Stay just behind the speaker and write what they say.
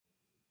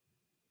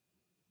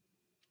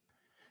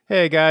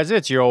Hey guys,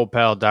 it's your old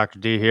pal Dr.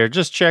 D here.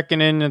 Just checking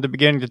in at the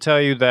beginning to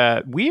tell you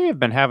that we have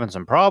been having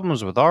some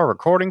problems with our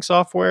recording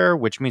software,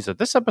 which means that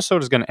this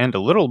episode is going to end a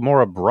little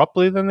more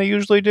abruptly than they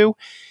usually do.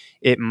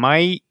 It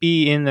might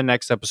be in the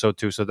next episode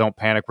too, so don't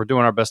panic. We're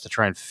doing our best to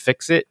try and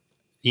fix it.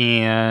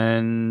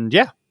 And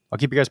yeah, I'll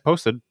keep you guys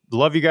posted.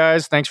 Love you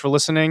guys. Thanks for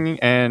listening,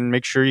 and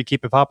make sure you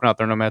keep it popping out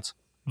there, nomads.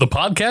 The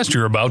podcast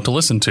you're about to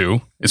listen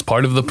to is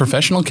part of the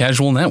Professional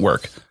Casual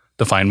Network.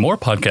 To find more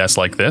podcasts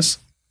like this,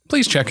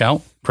 please check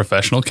out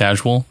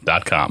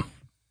professionalcasual.com.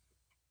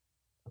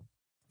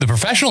 The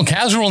Professional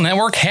Casual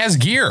Network has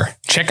gear.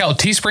 Check out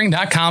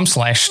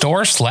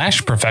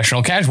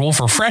teespring.com/store/professionalcasual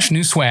for fresh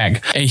new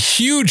swag. A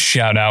huge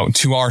shout out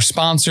to our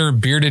sponsor,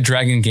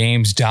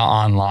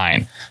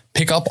 beardeddragongames.online.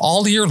 Pick up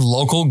all your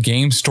local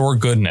game store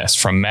goodness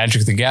from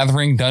Magic the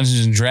Gathering,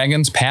 Dungeons &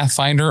 Dragons,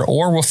 Pathfinder,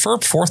 or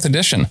WFRP 4th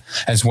Edition,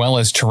 as well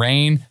as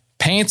terrain,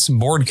 paints,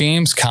 board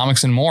games,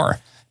 comics, and more.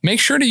 Make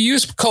sure to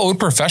use code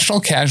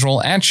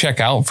PROFessionalCasual at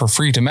checkout for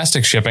free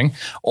domestic shipping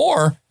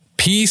or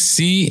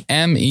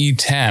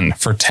PCME10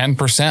 for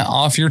 10%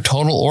 off your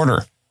total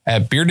order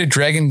at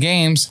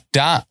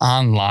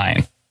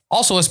beardeddragongames.online.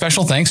 Also, a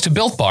special thanks to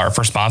Built Bar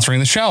for sponsoring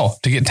the show.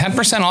 To get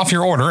 10% off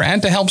your order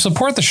and to help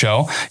support the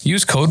show,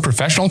 use code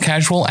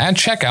PROFessionalCasual at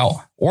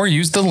checkout or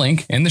use the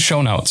link in the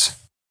show notes.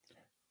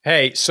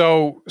 Hey,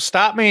 so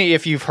stop me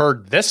if you've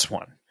heard this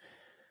one.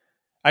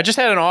 I just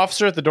had an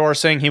officer at the door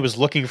saying he was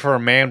looking for a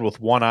man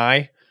with one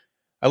eye.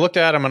 I looked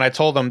at him and I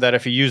told him that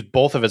if he used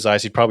both of his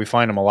eyes, he'd probably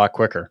find him a lot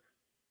quicker.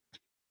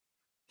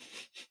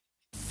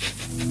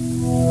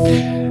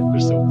 They're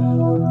so bad.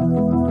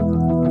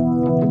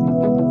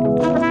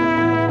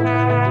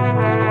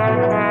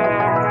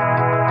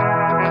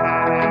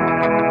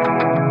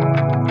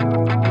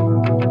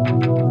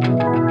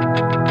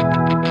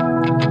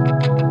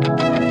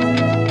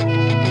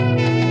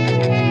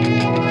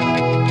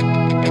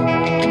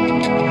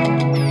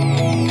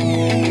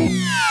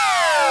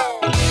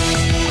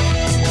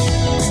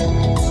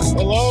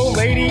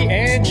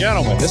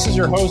 Gentlemen, this is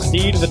your host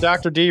D to the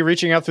Dr. D,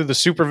 reaching out through the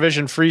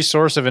supervision-free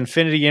source of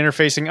infinity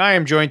interfacing. I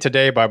am joined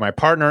today by my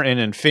partner in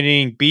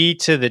infinity, B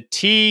to the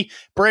T,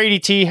 Brady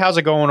T. How's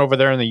it going over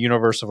there in the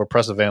universe of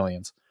oppressive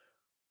aliens?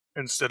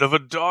 Instead of a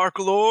dark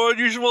lord,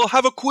 you will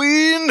have a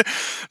queen,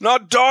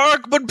 not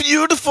dark, but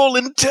beautiful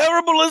and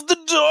terrible as the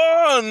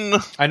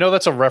dawn. I know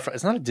that's a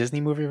reference. Isn't that a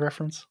Disney movie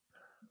reference?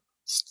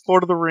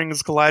 Lord of the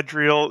Rings,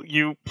 Galadriel,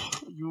 you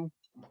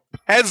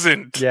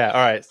peasant. Yeah,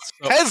 all right.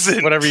 So,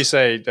 peasant. Whatever you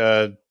say,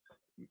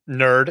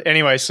 nerd.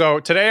 Anyway, so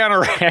today on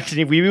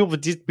Arachne,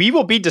 we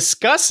will be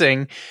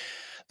discussing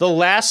the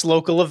last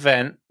local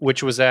event,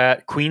 which was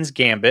at Queens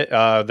Gambit.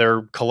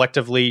 They're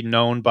collectively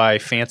known by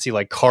fancy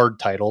like card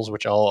titles,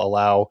 which I'll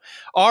allow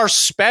our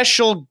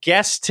special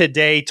guest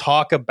today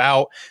talk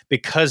about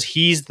because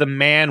he's the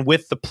man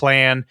with the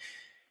plan.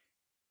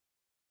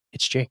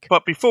 It's Jake.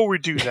 But before we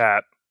do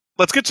that,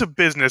 let's get to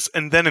business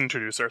and then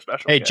introduce our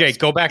special guest. Hey, Jake,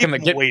 go back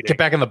get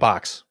back in the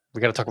box.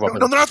 We got to talk about.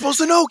 No, they're not supposed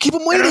to know. Keep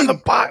them waiting. In the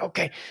box.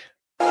 Okay.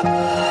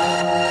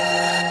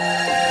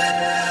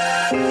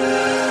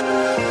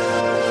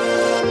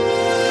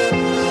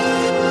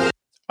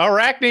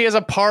 Arachne is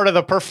a part of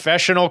the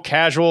Professional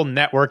Casual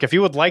Network. If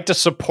you would like to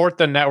support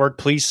the network,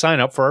 please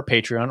sign up for our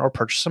Patreon or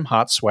purchase some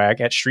hot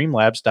swag at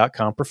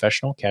streamlabs.com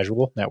Professional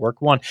Casual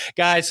Network 1.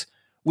 Guys,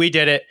 we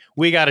did it.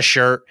 We got a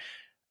shirt.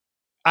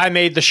 I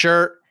made the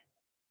shirt.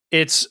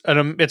 It's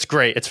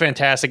great. It's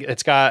fantastic.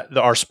 It's got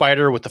our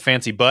spider with the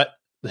fancy butt.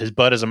 His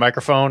butt is a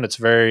microphone. It's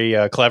very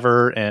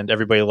clever, and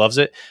everybody loves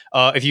it.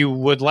 If you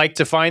would like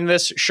to find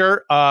this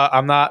shirt,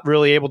 I'm not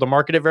really able to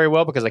market it very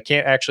well because I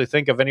can't actually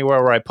think of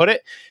anywhere where I put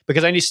it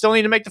because I still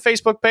need to make the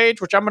Facebook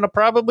page, which I'm going to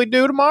probably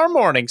do tomorrow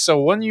morning. So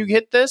when you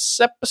hit this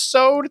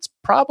episode, it's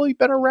probably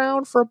been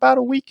around for about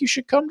a week. You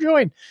should come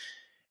join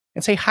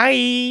and say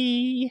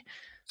hi.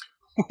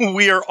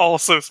 We are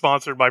also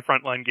sponsored by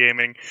Frontline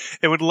Gaming.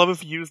 It would love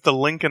if you use the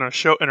link in our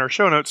show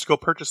notes to go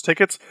purchase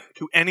tickets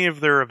to any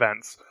of their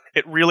events.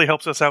 It really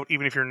helps us out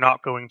even if you're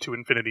not going to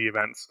Infinity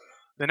events.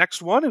 The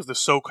next one is the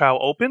SoCal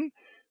Open,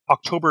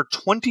 October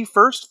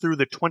 21st through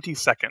the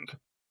 22nd.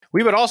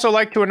 We would also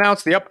like to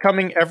announce the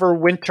upcoming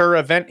Everwinter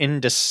event in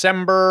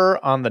December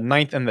on the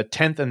 9th and the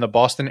 10th in the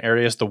Boston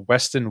areas, the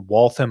Westin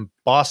Waltham,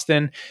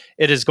 Boston.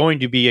 It is going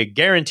to be a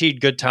guaranteed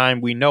good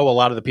time. We know a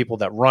lot of the people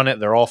that run it.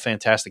 They're all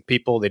fantastic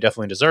people. They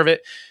definitely deserve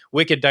it.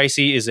 Wicked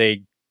Dicey is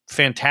a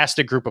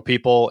fantastic group of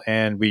people,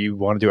 and we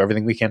want to do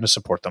everything we can to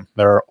support them.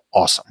 They're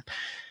awesome.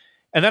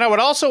 And then I would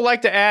also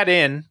like to add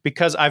in,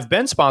 because I've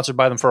been sponsored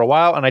by them for a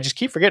while and I just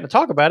keep forgetting to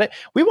talk about it,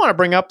 we want to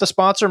bring up the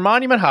sponsor,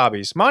 Monument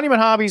Hobbies. Monument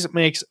Hobbies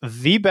makes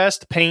the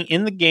best paint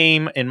in the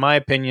game, in my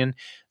opinion.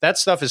 That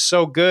stuff is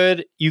so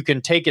good. You can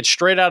take it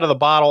straight out of the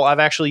bottle. I've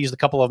actually used a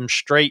couple of them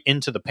straight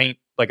into the paint,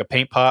 like a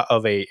paint pot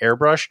of a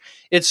airbrush.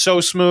 It's so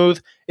smooth.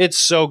 It's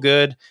so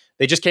good.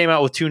 They just came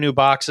out with 2 new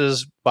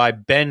boxes by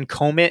Ben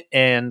Comet,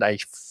 and I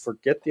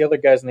forget the other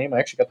guy's name. I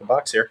actually got the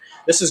box here.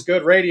 This is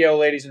good radio,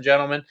 ladies and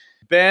gentlemen.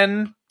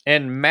 Ben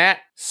and Matt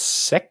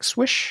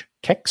Keckswish.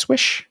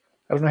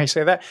 I don't know how you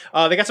say that.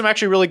 They got some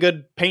actually really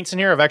good paints in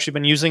here. I've actually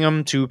been using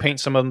them to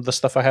paint some of the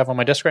stuff I have on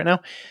my desk right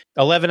now.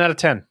 11 out of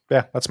 10.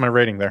 Yeah, that's my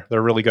rating there.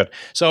 They're really good.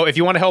 So if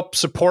you want to help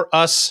support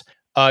us,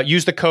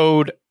 use the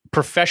code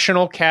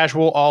professional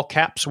casual all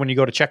caps when you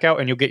go to checkout,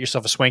 and you'll get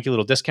yourself a swanky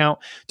little discount.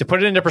 To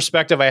put it into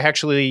perspective, I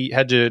actually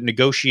had to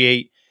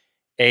negotiate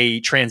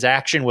a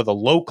transaction with a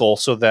local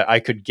so that I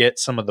could get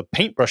some of the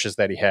paintbrushes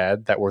that he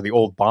had that were the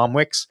old bomb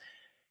wicks,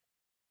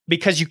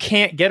 because you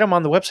can't get them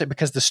on the website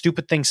because the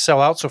stupid things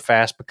sell out so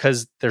fast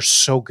because they're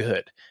so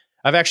good.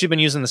 I've actually been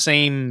using the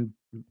same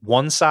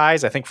one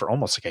size, I think, for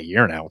almost like a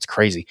year now. It's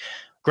crazy.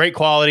 Great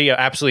quality,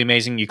 absolutely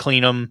amazing. You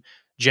clean them.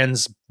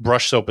 Jen's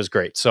brush soap is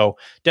great. So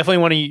definitely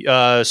want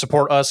to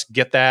support us.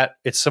 Get that.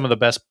 It's some of the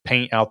best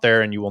paint out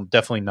there, and you will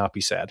definitely not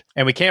be sad.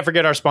 And we can't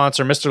forget our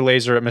sponsor, Mr.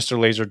 Laser at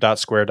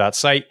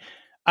mrlaser.square.site.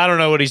 I don't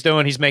know what he's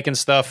doing. He's making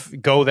stuff.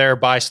 Go there,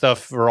 buy stuff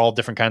for all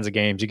different kinds of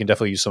games. You can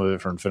definitely use some of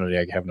it for Infinity,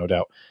 I have no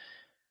doubt.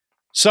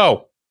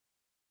 So,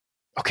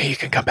 okay, you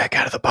can come back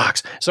out of the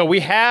box. So we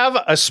have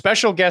a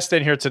special guest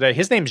in here today.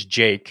 His name's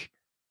Jake.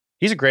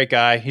 He's a great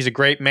guy. He's a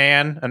great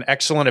man, an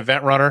excellent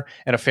event runner,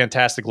 and a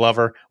fantastic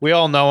lover. We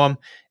all know him,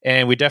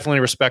 and we definitely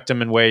respect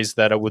him in ways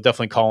that I would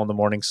definitely call in the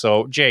morning.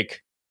 So,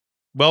 Jake,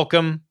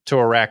 welcome to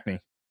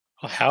Arachne.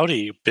 Well,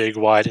 howdy, big,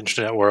 wide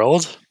internet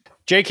world.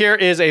 Jake here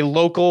is a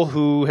local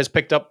who has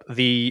picked up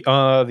the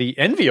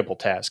enviable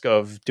task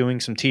of doing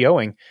some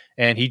TOing,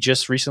 and he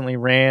just recently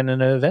ran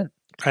an event.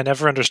 I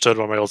never understood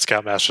why my old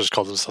scoutmasters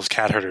called themselves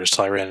cat herders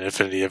till I ran an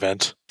Infinity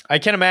event. I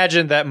can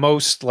imagine that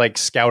most like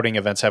scouting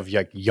events have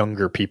like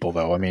younger people,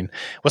 though. I mean,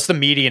 what's the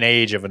median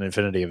age of an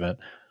Infinity event?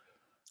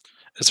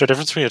 Is there a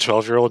difference between a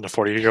 12-year-old and a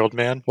 40-year-old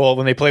man? Well,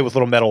 when they play with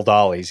little metal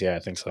dollies, yeah, I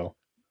think so.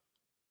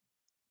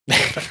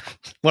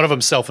 One of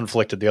them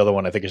self-inflicted. The other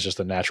one, I think, is just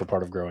a natural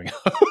part of growing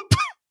up.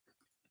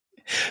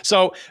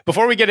 So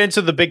before we get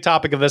into the big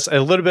topic of this, a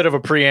little bit of a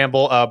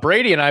preamble.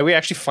 Brady and I, we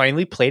actually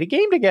finally played a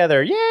game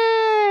together.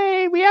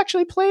 Yay! We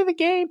actually play the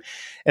game.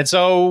 And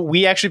so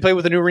we actually played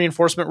with the new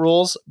reinforcement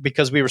rules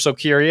because we were so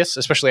curious,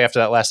 especially after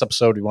that last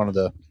episode. We wanted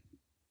to,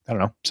 I don't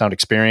know, sound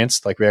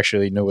experienced, like we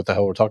actually knew what the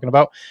hell we're talking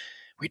about.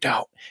 We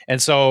don't.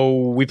 And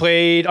so we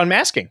played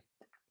Unmasking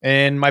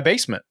in my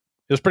basement.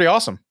 It was pretty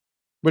awesome.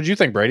 What did you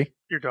think, Brady?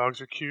 Your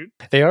dogs are cute.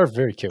 They are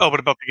very cute. Oh, what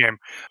about the game?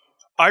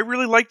 I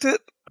really liked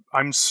it.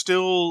 I'm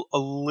still a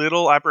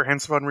little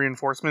apprehensive on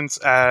reinforcements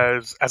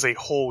as a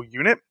whole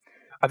unit.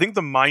 I think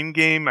the mind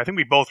game, I think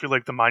we both really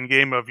like the mind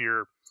game of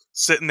you're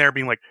sitting there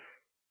being like,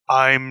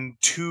 I'm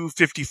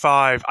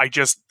 255, I'm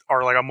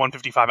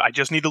 155, I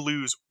just need to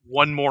lose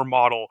one more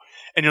model.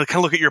 And you kind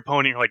of look at your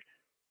opponent and you're like,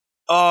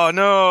 oh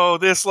no,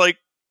 this like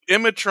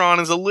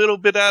Imatron is a little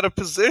bit out of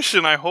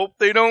position. I hope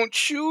they don't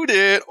shoot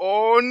it.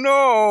 Oh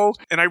no.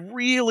 And I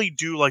really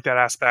do like that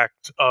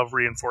aspect of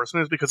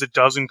reinforcements because it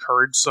does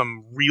encourage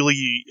some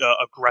really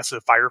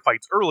aggressive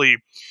firefights early.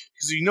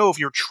 Because if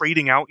you're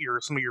trading out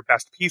some of your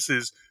best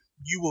pieces,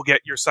 you will get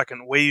your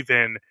second wave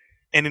in.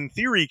 And in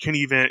theory, can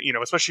even,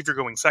 especially if you're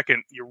going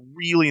second, you're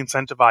really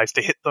incentivized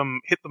to hit them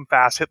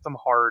fast, hit them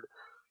hard.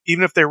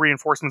 Even if their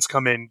reinforcements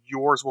come in,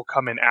 yours will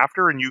come in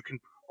after, and you can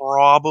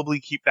probably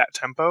keep that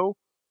tempo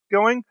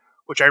going,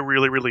 which I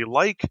really, really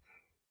like.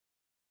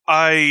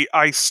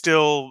 I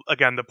still,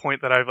 again, the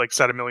point that I've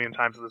said a million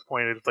times at this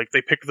point is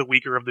they pick the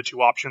weaker of the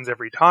two options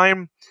every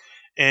time,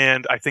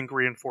 and I think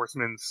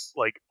reinforcements,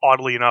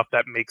 oddly enough,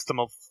 that makes them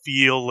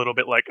feel a little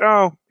bit like,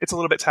 oh, it's a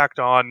little bit tacked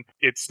on.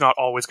 It's not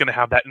always going to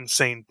have that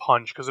insane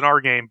punch, because in our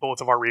game,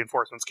 both of our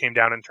reinforcements came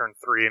down in turn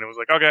 3, and it was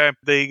like, okay,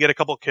 they get a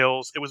couple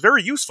kills. It was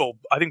very useful.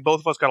 I think both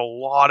of us got a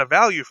lot of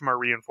value from our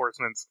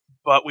reinforcements,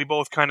 but we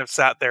both kind of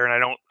sat there,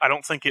 and I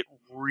don't think it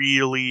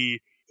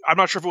really... I'm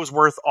not sure if it was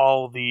worth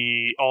all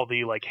the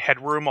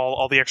headroom,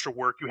 all the extra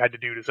work you had to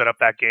do to set up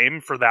that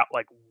game for that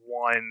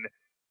one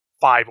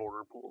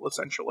 5-order pool,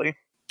 essentially.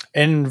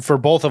 And for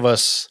both of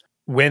us,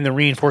 when the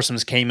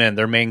reinforcements came in,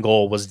 their main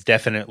goal was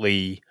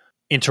definitely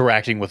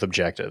interacting with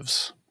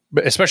objectives.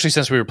 But especially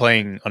since we were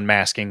playing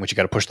Unmasking, which you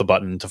got to push the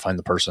button to find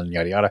the person,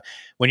 yada yada.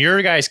 When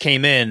your guys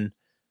came in,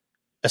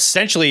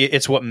 essentially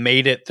it's what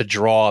made it the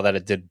draw that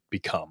it did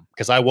become.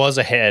 Because I was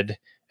ahead,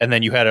 and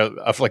then you had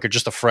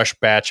just a fresh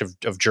batch of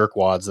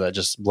jerkwads that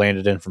just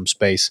landed in from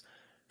space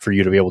for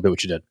you to be able to do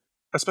what you did.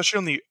 Especially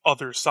on the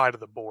other side of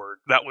the board.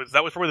 That was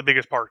probably the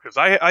biggest part, because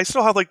I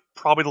still have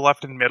probably the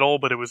left and middle,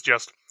 but it was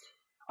just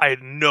I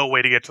had no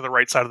way to get to the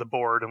right side of the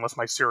board unless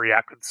my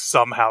Syriac could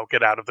somehow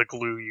get out of the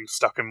glue you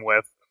stuck him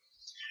with.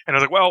 And I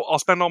was like, well, I'll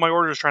spend all my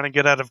orders trying to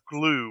get out of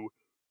glue.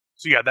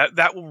 So yeah,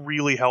 that will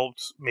really help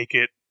make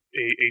it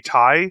a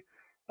tie,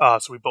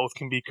 so we both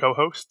can be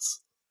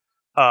co-hosts.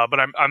 But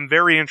I'm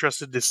very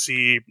interested to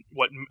see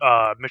what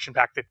Mission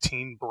Pack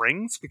 15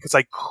 brings, because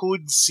I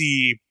could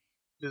see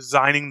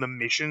designing the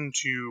mission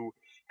to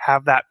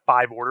have that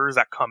 5 orders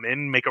that come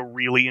in make a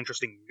really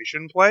interesting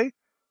mission play,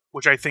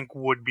 which I think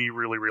would be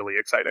really, really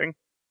exciting.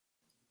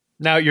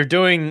 Now you're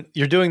doing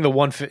the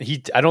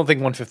 150. I don't think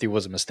 150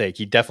 was a mistake.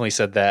 He definitely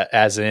said that,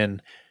 as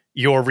in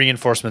your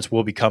reinforcements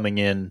will be coming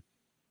in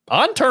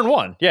on turn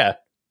 1. Yeah.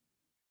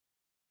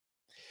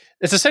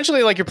 It's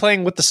essentially like you're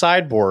playing with the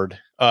sideboard.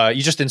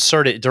 You just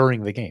insert it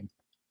during the game.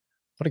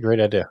 What a great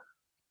idea.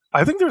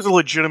 I think there's a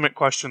legitimate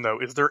question, though.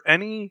 Is there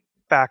any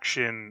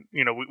faction,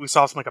 we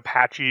saw some like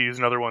Apaches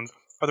and other ones.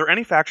 Are there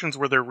any factions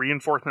where their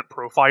reinforcement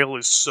profile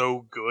is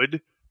so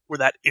good where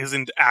that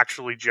isn't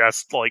actually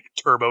just like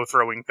turbo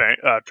throwing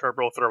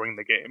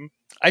the game?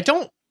 I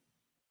don't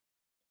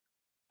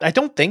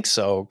think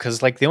so,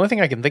 because like the only thing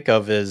I can think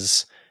of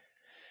is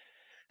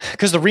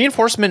because the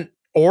reinforcement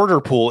order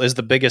pool is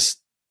the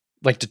biggest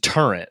like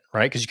deterrent,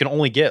 right? Because you can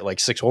only get like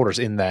 6 orders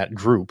in that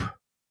group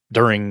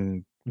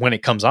during when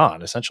it comes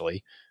on,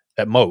 essentially,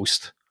 at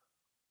most.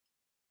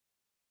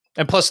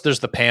 And plus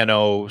there's the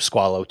Pano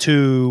Squalo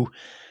 2.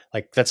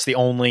 Like that's the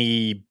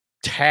only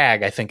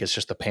tag I think is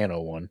just the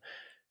Pano one.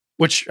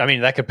 Which, I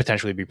mean, that could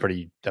potentially be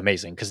pretty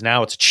amazing because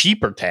now it's a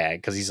cheaper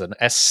tag because he's an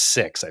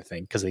S6, I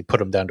think, because they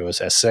put him down to his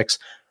S6.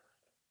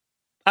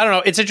 I don't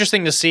know. It's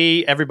interesting to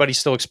see. Everybody's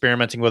still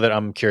experimenting with it.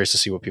 I'm curious to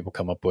see what people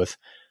come up with.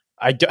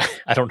 I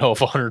don't know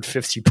if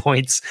 150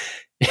 points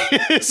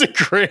is a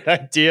great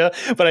idea,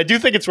 but I do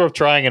think it's worth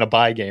trying in a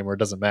buy game where it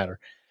doesn't matter.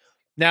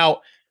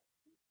 Now,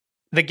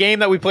 the game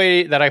that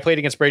I played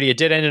against Brady, it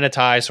did end in a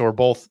tie, so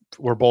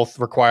we're both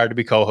required to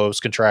be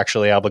co-hosts,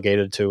 contractually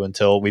obligated to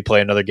until we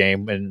play another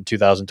game in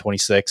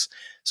 2026.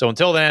 So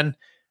until then,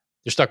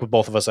 you're stuck with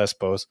both of us, I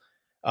suppose.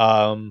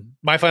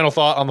 My final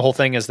thought on the whole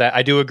thing is that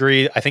I do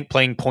agree. I think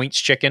playing points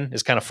chicken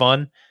is kind of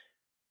fun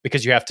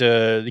because you have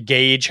to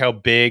gauge how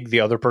big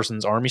the other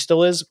person's army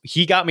still is.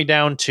 He got me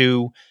down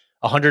to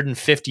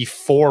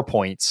 154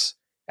 points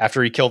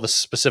after he killed the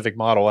specific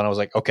model, and I was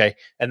like, okay.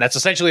 And that's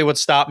essentially what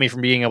stopped me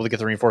from being able to get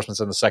the reinforcements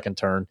in the second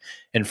turn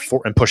and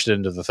pushed it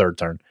into the third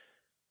turn.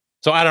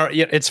 So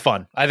it's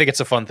fun. I think it's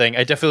a fun thing.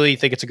 I definitely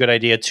think it's a good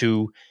idea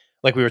to,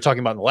 like we were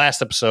talking about in the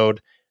last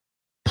episode,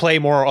 play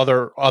more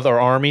other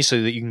armies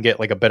so that you can get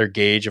like a better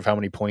gauge of how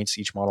many points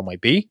each model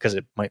might be, because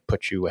it might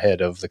put you ahead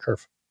of the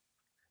curve.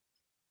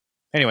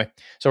 Anyway,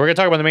 so we're going to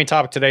talk about the main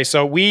topic today.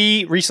 So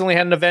we recently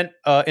had an event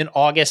in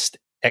August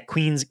at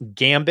Queens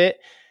Gambit.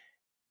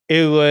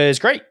 It was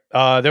great.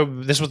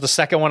 This was the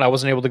second one. I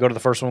wasn't able to go to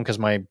the first one because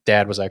my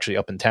dad was actually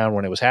up in town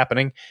when it was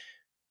happening.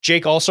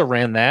 Jake also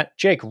ran that.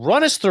 Jake,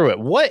 run us through it.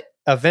 What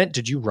event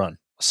did you run?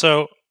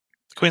 So,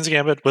 Queens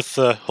Gambit, with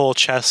the whole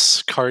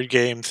chess card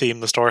game theme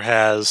the store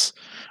has,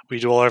 we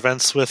do all our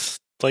events with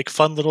like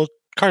fun little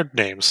card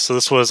names. So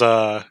this was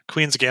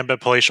Queens Gambit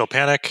Palatial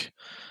Panic,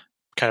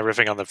 kind of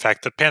riffing on the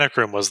fact that Panic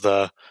Room was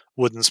the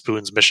Wooden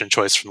Spoon's mission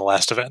choice from the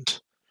last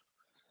event.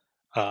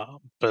 But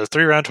a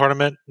 3-round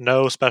tournament,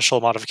 no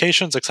special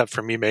modifications except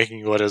for me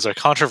making what is a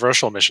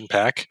controversial mission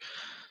pack.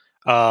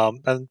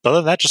 And other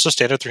than that, just a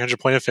standard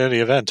 300-point Infinity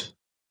event.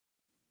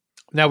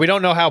 Now, we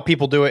don't know how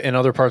people do it in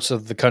other parts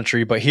of the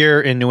country, but here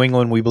in New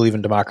England, we believe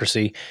in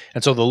democracy.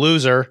 And so the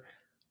loser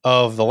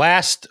of the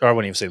last, or I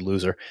wouldn't even say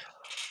loser,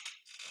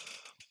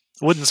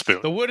 Wooden Spoon.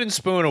 The Wooden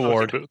Spoon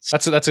Award.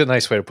 That's a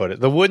nice way to put it.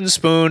 The Wooden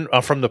Spoon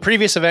from the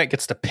previous event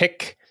gets to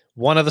pick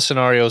one of the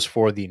scenarios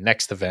for the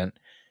next event,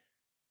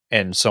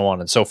 and so on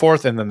and so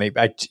forth. And then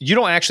you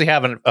don't actually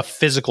have a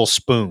physical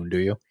spoon, do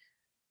you?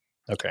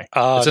 Okay.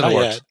 It's in the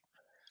works. Yet.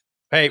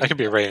 Hey, that can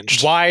be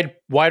arranged. Wider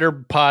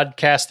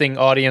podcasting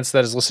audience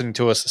that is listening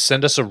to us,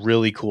 send us a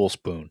really cool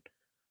spoon.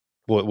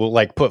 We'll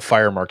like put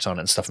fire marks on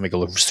it and stuff and make it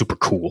look super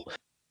cool.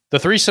 The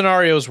 3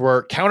 scenarios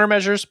were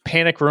Countermeasures,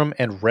 Panic Room,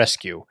 and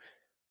Rescue.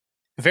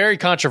 Very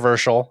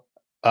controversial.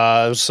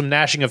 There was some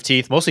gnashing of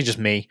teeth, mostly just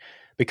me,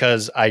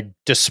 because I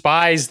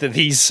despise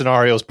these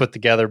scenarios put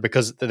together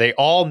because they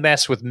all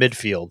mess with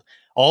midfield.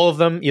 All of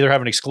them either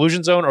have an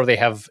exclusion zone or they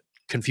have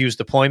confused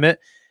deployment,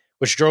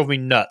 which drove me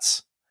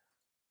nuts.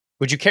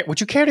 Would you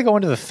care to go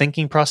into the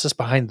thinking process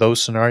behind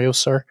those scenarios,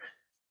 sir?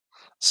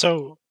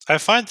 So I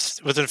find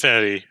with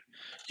Infinity,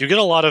 you get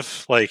a lot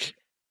of like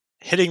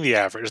hitting the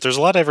average. There's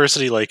a lot of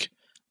diversity. Like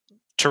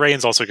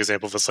terrain's also an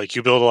example of this. Like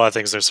you build a lot of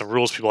things. There's some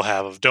rules people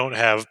have of don't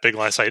have big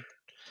line of sight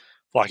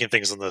blocking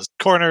things in the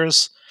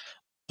corners,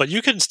 but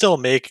you can still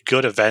make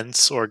good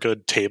events or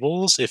good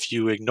tables if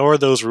you ignore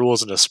those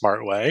rules in a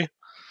smart way.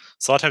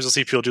 So a lot of times you'll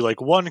see people do like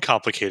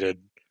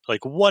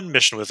one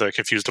mission with a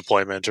confused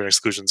deployment or an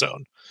exclusion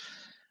zone.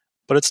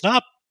 But it's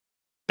not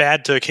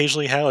bad to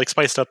occasionally have like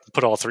spiced up and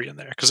put all 3 in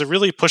there because it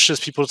really pushes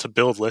people to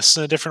build lists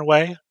in a different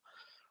way,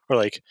 or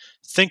like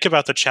think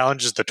about the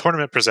challenges the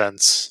tournament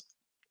presents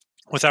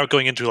without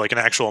going into like an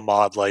actual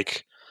mod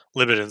like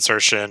limit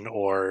insertion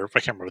or I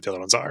can't remember what the other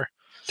ones are.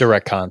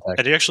 Direct contact.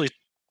 And you actually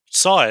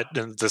saw it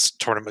in this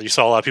tournament. You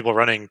saw a lot of people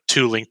running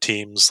 2 link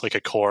teams, like a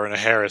Core and a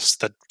Harris,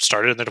 that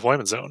started in the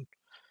deployment zone.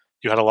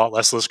 You had a lot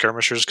less of the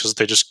skirmishers because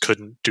they just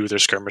couldn't do their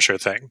skirmisher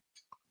thing.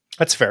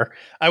 That's fair.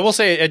 I will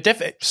say,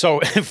 so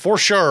for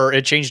sure,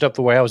 it changed up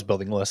the way I was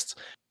building lists.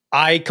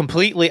 I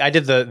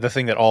did the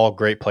thing that all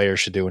great players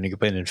should do when you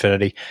play in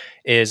Infinity,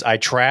 is I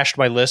trashed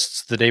my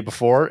lists the day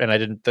before, and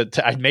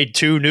I made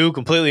 2 new,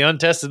 completely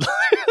untested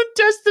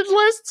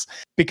lists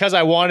because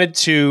I wanted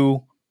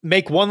to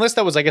make one list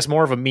that was, I guess,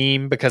 more of a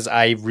meme because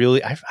I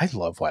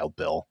love Wild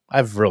Bill.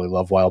 I've really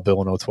loved Wild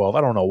Bill in 012.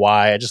 I don't know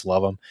why. I just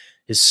love him.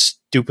 His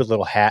stupid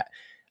little hat.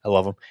 I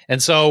love them.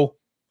 And so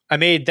I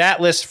made that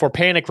list for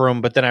Panic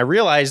Room, but then I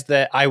realized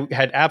that I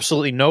had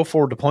absolutely no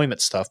forward deployment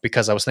stuff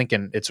because I was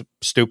thinking it's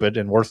stupid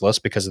and worthless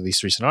because of these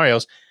 3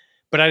 scenarios.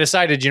 But I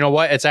decided, you know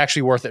what? It's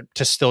actually worth it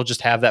to still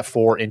just have that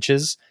 4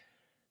 inches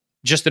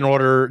just in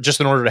order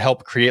to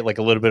help create like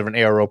a little bit of an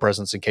ARO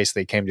presence in case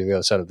they came to the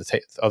other side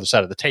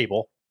of the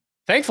table.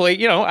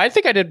 Thankfully, I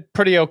think I did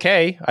pretty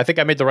okay. I think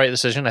I made the right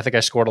decision. I think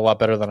I scored a lot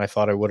better than I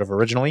thought I would have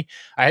originally.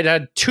 I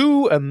had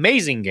 2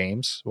 amazing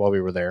games while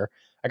we were there.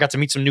 I got to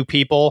meet some new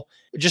people.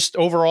 Just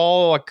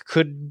overall, I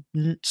couldn't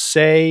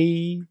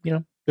say,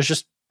 there's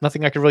just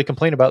nothing I could really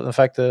complain about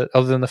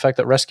other than the fact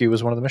that rescue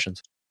was one of the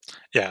missions.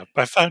 Yeah,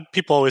 I found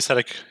people always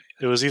said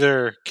it was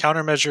either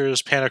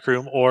countermeasures, panic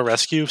room, or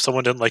rescue.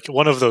 Someone didn't like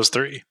one of those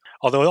 3.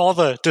 Although all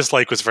the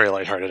dislike was very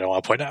lighthearted, I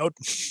want to point out.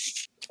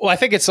 Well, I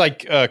think it's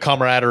like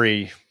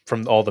camaraderie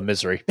from all the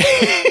misery.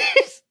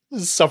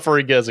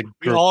 Suffering as a group.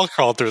 We all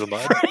crawled through the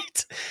mud.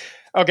 Right.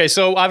 Okay,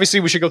 so obviously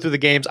we should go through the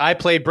games. I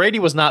played. Brady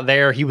was not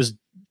there. He was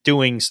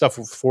doing stuff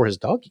for his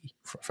doggy,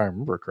 if I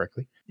remember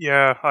correctly.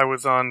 Yeah, I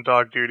was on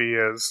dog duty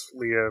as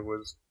Leah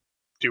was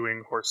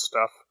doing horse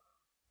stuff.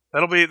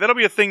 That'll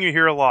be a thing you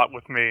hear a lot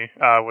with me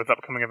with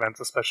upcoming events,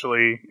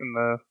 especially in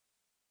the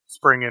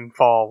spring and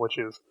fall, which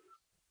is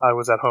I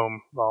was at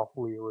home while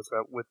Leah was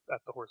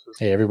at the horses.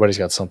 Hey, everybody's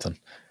got something.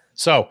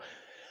 So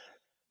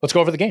let's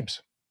go over the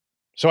games.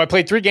 So I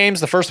played 3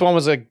 games. The first one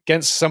was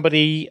against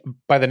somebody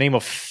by the name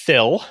of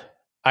Phil.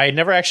 I had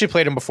never actually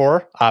played him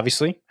before,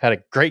 obviously. Had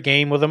a great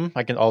game with him.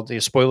 I'll do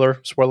a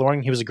spoiler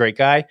warning. He was a great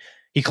guy.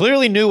 He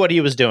clearly knew what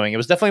he was doing. It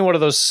was definitely one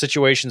of those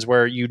situations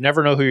where you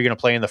never know who you're going to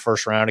play in the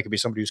first round. It could be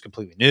somebody who's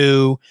completely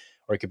new,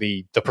 or it could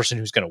be the person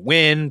who's going to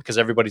win because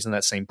everybody's in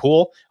that same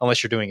pool,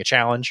 unless you're doing a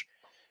challenge.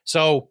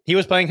 So he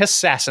was playing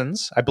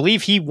Assassins. I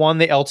believe he won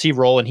the LT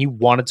role and he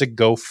wanted to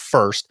go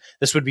first.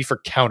 This would be for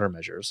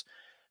countermeasures.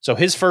 So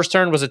his first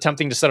turn was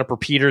attempting to set up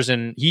repeaters,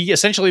 and he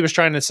essentially was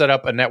trying to set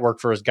up a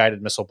network for his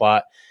guided missile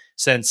bot.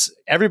 Since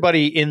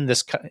everybody in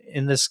this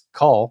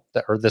call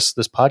or this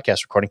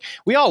podcast recording,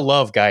 we all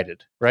love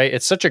guided, right?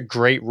 It's such a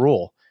great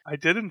rule. I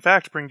did, in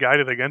fact, bring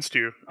guided against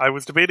you. I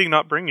was debating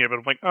not bringing it, but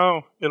I'm like,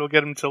 oh, it'll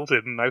get him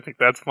tilted, and I think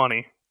that's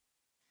funny.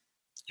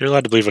 You're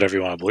allowed to believe whatever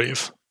you want to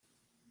believe.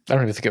 I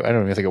don't even think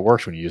it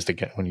works when you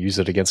use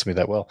it against me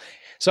that well.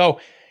 So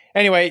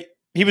anyway,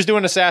 he was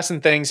doing assassin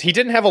things. He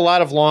didn't have a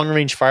lot of long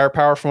range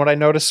firepower from what I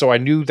noticed. So I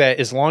knew that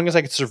as long as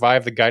I could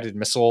survive the guided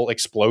missile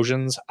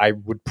explosions, I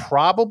would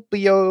probably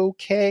be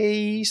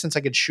okay since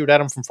I could shoot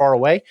at him from far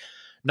away.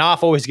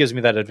 Naf always gives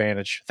me that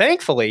advantage.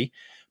 Thankfully,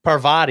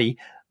 Parvati,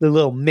 the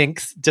little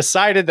minx,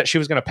 decided that she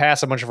was going to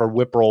pass a bunch of her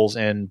whip rolls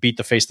and beat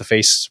the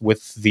face-to-face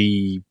with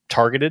the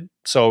targeted.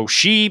 So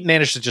she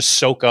managed to just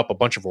soak up a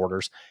bunch of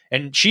orders.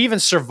 And she even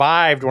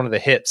survived one of the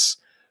hits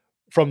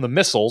from the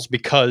missiles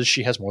because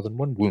she has more than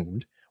one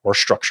wound, or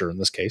structure in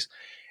this case.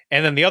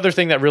 And then the other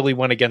thing that really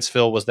went against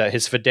Phil was that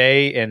his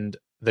Fide and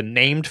the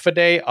named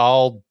Fide,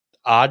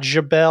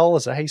 Al-Ajabel,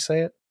 is that how you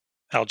say it?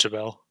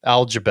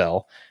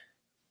 Al-Jabel.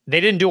 They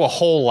didn't do a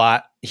whole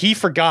lot. He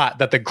forgot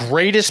that the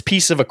greatest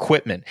piece of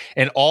equipment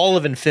in all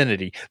of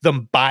Infinity, the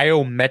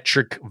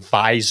biometric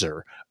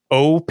visor,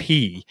 OP,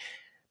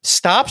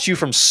 stops you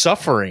from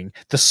suffering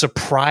the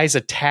surprise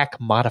attack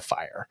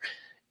modifier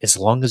as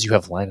long as you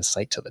have line of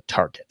sight to the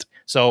target.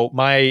 So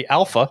my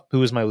Alpha, who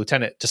was my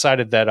lieutenant,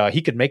 decided that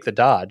he could make the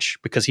dodge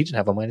because he didn't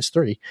have a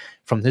 -3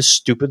 from this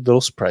stupid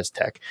little surprise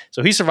attack.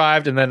 So he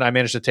survived, and then I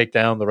managed to take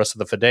down the rest of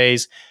the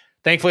Fides.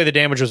 Thankfully, the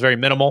damage was very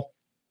minimal.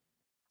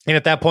 And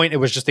at that point, it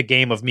was just a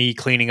game of me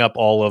cleaning up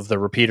all of the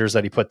repeaters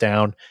that he put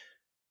down,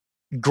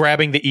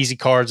 grabbing the easy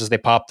cards as they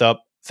popped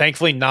up.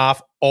 Thankfully,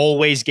 Naf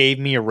always gave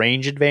me a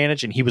range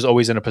advantage, and he was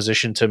always in a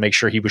position to make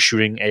sure he was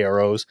shooting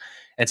AROs.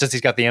 And since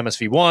he's got the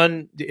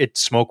MSV1,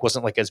 smoke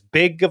wasn't like as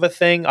big of a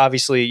thing.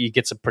 Obviously, he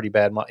gets a pretty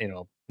bad,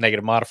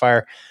 negative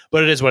modifier,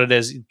 but it is what it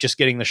is. Just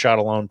getting the shot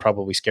alone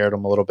probably scared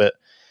him a little bit.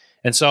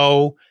 And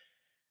so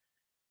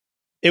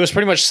it was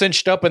pretty much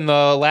cinched up in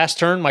the last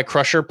turn. My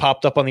Crusher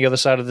popped up on the other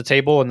side of the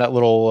table in that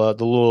little,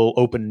 the little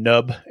open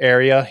nub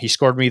area. He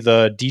scored me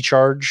the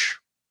decharge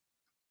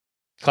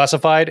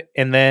classified,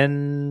 and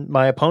then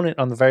my opponent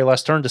on the very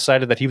last turn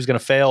decided that he was going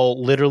to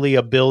fail literally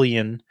a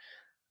million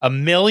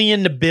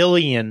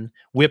billion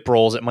whip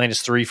rolls at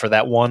 -3 for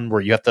that one where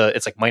you have to,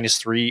 it's like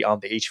 -3 on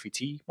the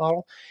HVT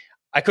model.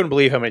 I couldn't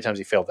believe how many times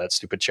he failed that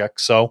stupid check.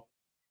 So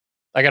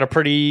I got a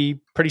pretty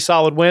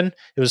solid win.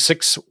 It was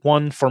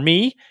 6-1 for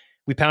me.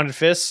 We pounded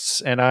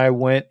fists, and I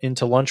went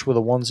into lunch with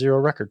a 1-0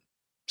 record.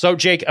 So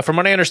Jake, from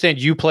what I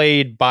understand, you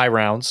played bye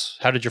rounds.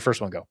 How did your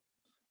first one go?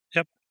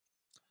 Yep.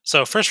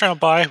 So first round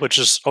bye, which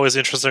is always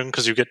interesting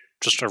because you get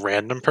just a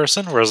random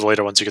person, whereas the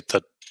later ones you get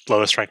the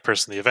lowest ranked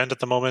person in the event at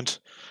the moment.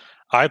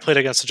 I played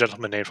against a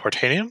gentleman named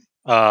Hortanium,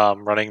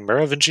 running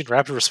Merovingian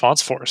Rapid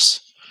Response Force.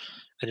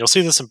 And you'll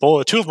see this in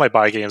two of my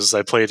bye games as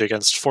I played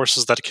against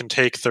forces that can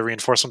take the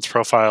reinforcements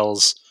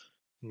profiles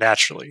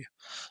naturally.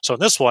 So in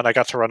this one, I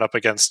got to run up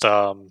against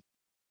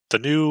the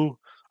new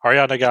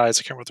Ariana guys.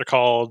 I can't remember what they're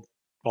called.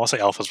 I want to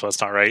say alphas, but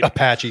that's not right.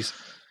 Apaches,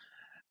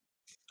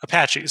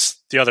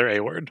 the other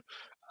A word.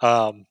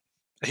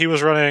 He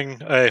was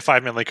running a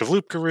 5-man link of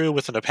Loop Guru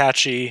with an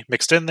Apache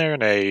mixed in there,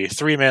 and a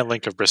 3-man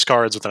link of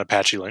Briscards with an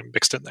Apache link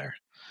mixed in there.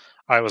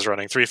 I was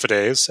running 3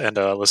 Fides and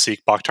a Lasik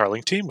Bakhtar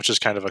link team, which is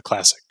kind of a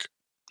classic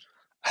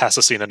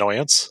Assassin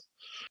annoyance.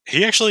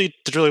 He actually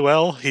did really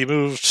well. He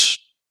moved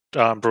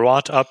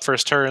Bruant up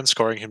first turn,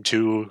 scoring him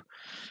 2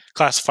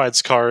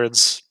 classifieds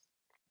cards.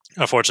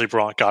 Unfortunately,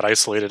 Bruant got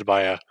isolated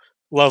by a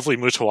lovely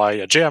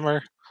Mutawai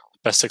jammer.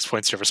 Best 6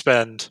 points you ever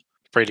spend.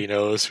 Brady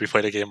knows. We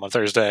played a game on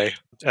Thursday.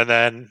 And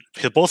then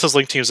both his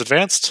link teams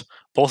advanced.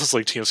 Both his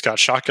link teams got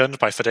shotgunned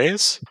by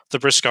Fides. The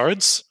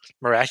Briscards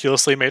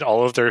miraculously made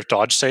all of their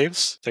dodge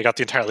saves. They got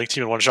the entire link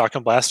team in one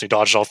shotgun blast, and he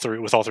dodged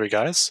with all 3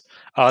 guys.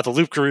 The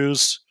Loop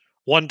Gurus,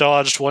 1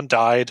 dodged, 1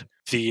 died.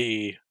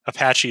 The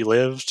Apache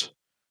lived.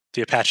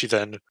 The Apache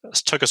then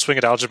took a swing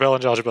at Algebel,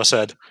 and Algebel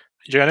said,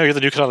 I know you're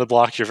the new kid on the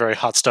block, you're very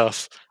hot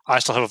stuff. I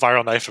still have a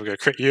viral knife, I'm going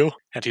to crit you.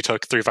 And he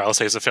took 3 viral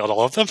saves and failed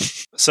all of them.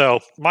 So,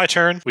 my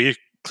turn, we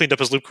cleaned up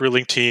his Loop Guru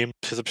link team.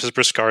 His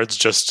Briscards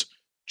just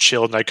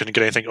chilled, and I couldn't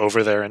get anything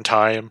over there in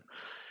time.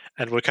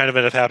 And what kind of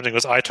ended up happening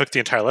was I took the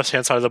entire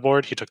left-hand side of the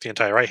board, he took the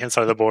entire right-hand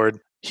side of the board.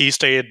 He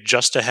stayed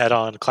just ahead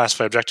on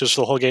classified objectives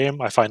for the whole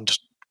game. I find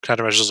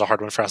countermeasures is a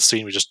hard one for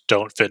Assassin. We just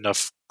don't fit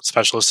enough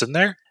specialists in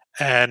there.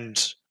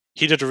 And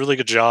he did a really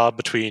good job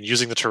between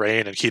using the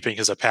terrain and keeping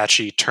his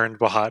Apache turned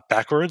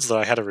backwards. That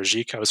I had a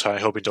Rajik. I was kind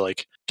of hoping to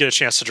get a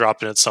chance to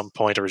drop in at some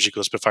point a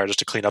Rajik Spitfire just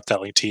to clean up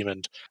that link team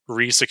and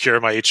re-secure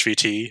my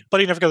HVT. But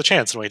he never got the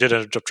chance, and when he did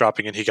end up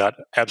dropping in, he got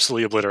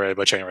absolutely obliterated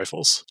by chain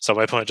rifles. So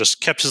my opponent just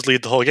kept his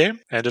lead the whole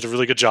game and did a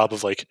really good job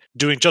of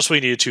doing just what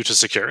he needed to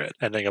secure it,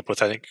 ending up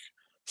with I think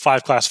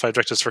 5 classified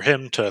objectives for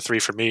him to 3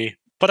 for me.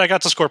 But I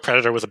got to score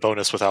Predator with a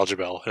bonus with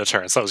Algebel in a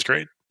turn, so that was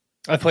great.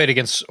 I played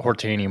against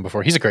Hortanium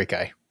before. He's a great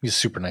guy. He's a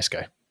super nice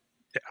guy.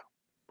 Yeah.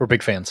 We're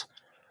big fans.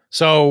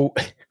 So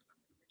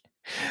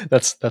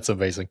that's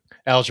amazing.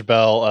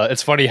 Algebel,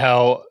 it's funny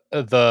how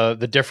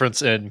the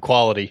difference in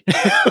quality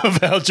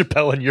of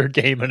Algebel in your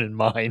game and in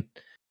mine.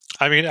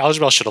 I mean,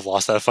 Algebel should have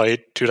lost that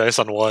fight. 2 dice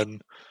on 1.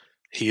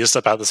 He is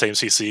about the same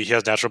CC. He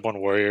has Natural Born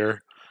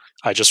Warrior.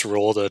 I just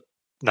rolled a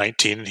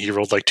 19 and he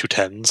rolled 2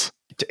 10s.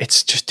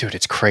 It's just, dude,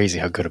 it's crazy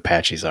how good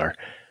Apaches are.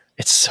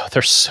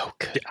 They're so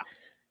good. Yeah.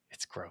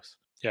 It's gross.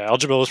 Yeah,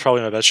 Algebel was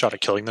probably my best shot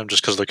at killing them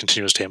just because of the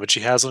continuous damage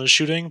he has on his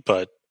shooting,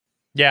 but...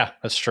 Yeah,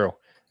 that's true.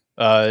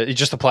 You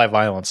just apply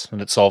violence,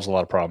 and it solves a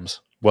lot of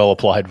problems.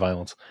 Well-applied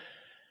violence.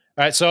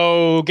 All right,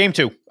 so game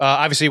 2.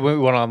 Obviously, when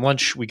we went on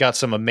lunch, we got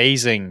some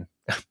amazing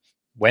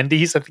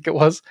Wendy's, I think it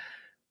was.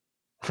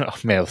 Oh,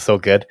 man, it was so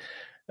good.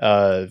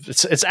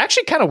 It's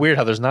actually kind of weird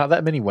how there's not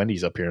that many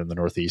Wendy's up here in the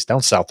Northeast.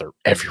 Down south, they're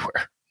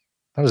everywhere.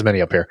 Not as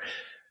many up here.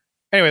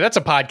 Anyway, that's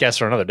a podcast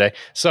for another day.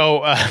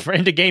 So for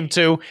into game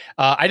 2,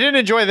 I didn't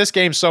enjoy this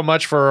game so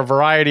much for a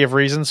variety of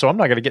reasons, so I'm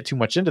not going to get too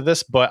much into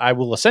this, but I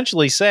will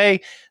essentially say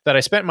that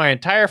I spent my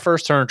entire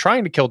first turn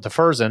trying to kill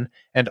Teferzin,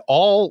 and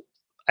all,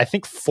 I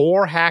think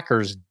 4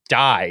 hackers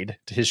died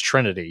to his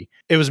Trinity.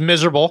 It was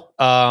miserable.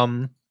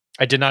 I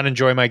did not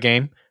enjoy my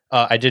game.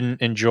 I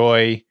didn't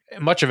enjoy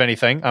much of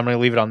anything. I'm going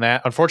to leave it on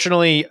that.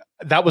 Unfortunately,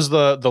 that was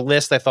the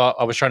list I thought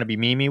I was trying to be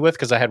memey with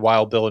because I had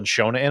Wild Bill and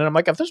Shona in it. I'm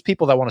like, if there's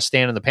people that want to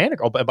stand in the panic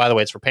room, by the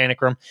way, it's for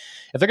panic room.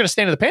 If they're going to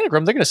stand in the panic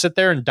room, they're going to sit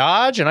there and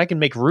dodge, and I can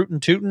make rootin'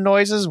 tootin'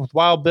 noises with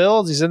Wild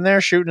Bill. He's in there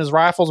shooting his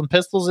rifles and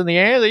pistols in the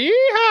air.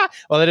 Yeehaw!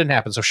 Well, that didn't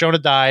happen. So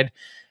Shona died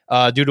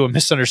due to a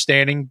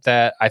misunderstanding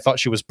that I thought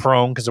she was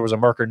prone because there was a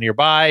marker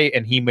nearby,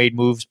 and he made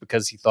moves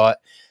because he thought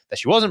that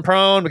she wasn't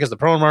prone because the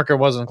prone marker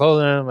wasn't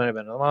close enough. Might have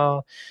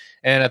been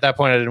and at that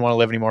point, I didn't want to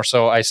live anymore.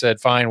 So I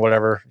said, fine,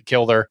 whatever,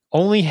 killed her.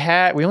 We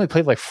only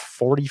played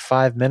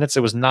 45 minutes. It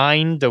was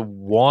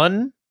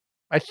 9-1,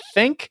 I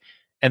think.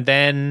 And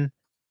then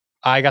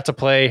I got to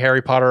play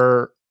Harry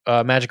Potter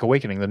Magic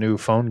Awakening, the new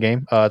phone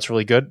game. It's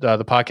really good.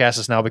 The podcast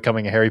is now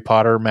becoming a Harry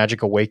Potter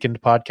Magic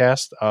Awakened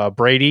podcast.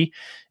 Brady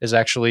is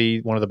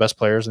actually one of the best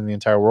players in the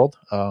entire world.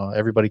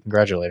 Everybody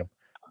congratulate him.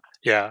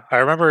 Yeah, I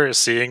remember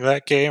seeing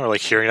that game or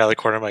hearing it out of the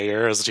corner of my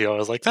ear as a TO. I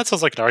was like, that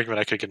sounds like an argument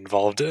I could get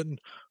involved in.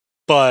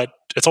 But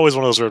it's always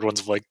one of those weird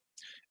ones of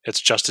it's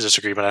just a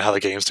disagreement on how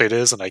the game state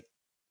is, and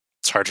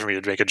it's hard for me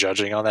to make a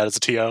judging on that as a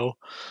TO.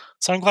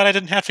 So I'm glad I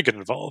didn't have to get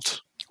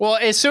involved. Well,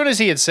 as soon as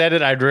he had said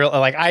it, I'd real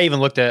I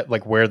even looked at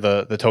where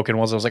the token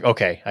was. I was like,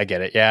 okay, I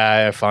get it.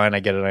 Yeah, fine, I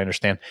get it. I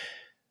understand.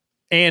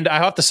 And I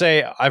have to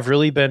say, I've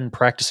really been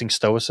practicing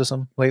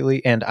stoicism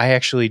lately, and I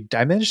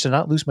managed to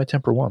not lose my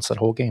temper once that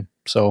whole game.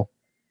 So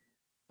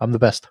I'm the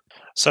best.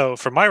 So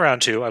for my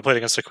round 2, I played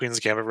against a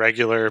Queens Gambit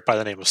regular by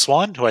the name of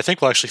Swan, who I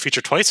think will actually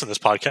feature twice in this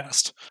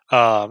podcast.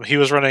 He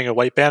was running a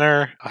white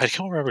banner. I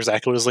can't remember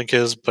exactly what his link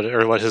is,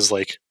 or what his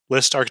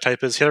list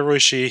archetype is. He had a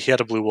Roishi, he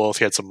had a Blue Wolf,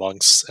 he had some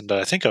monks, and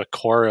I think a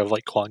core of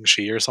Kuang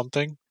Shi or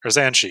something, or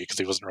Zan Shi, because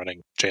he wasn't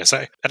running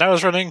JSA. And I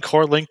was running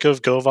core link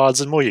of Govods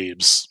and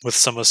Moyibs with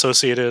some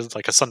associated,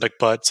 a Sundak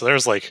Butt. So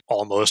there's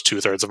almost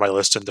 2/3 of my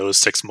list in those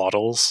 6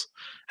 models,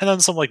 and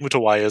then some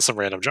Mutawayas, some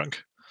random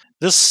junk.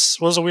 This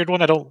was a weird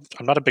one.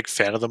 I'm not a big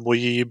fan of the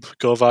Moyib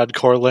Govad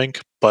core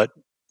link, but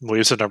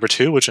Moves of number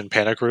 2, which in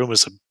Panic Room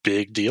is a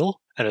big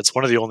deal. And it's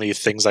one of the only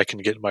things I can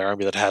get in my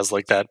army that has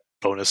like that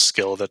bonus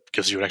skill that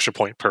gives you an extra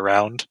point per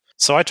round.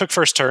 So I took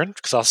first turn,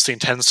 because Austin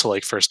tends to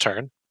like first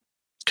turn.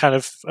 Kind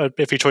of a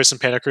iffy choice in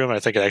Panic Room, and I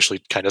think it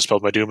actually kind of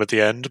spelled my doom at the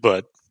end,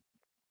 but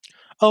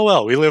oh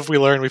well, we live, we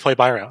learn, we play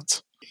buy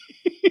rounds.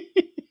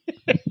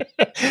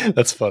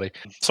 That's funny.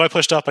 So I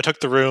pushed up, I took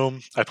the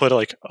room, I put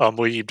like a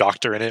Moyib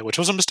Doctor in it, which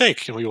was a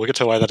mistake, and we will get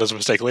to why that was a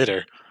mistake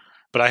later.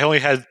 But I only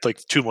had like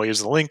 2 Moyibs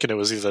in the link, and it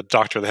was either the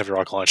Doctor or the Heavy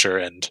Rock Launcher,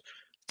 and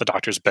the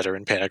Doctor's better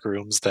in Panic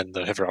Rooms than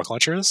the Heavy Rock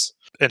Launcher is.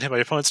 And in my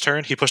opponent's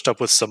turn, he pushed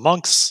up with some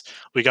monks.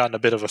 We got in a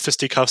bit of a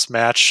fisticuffs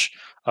match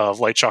of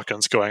light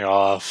shotguns going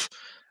off,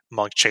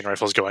 monk chain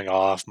rifles going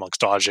off, monks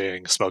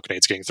dodging, smoke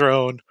grenades getting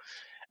thrown.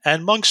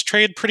 And monks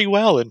trade pretty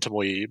well into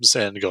Moyibs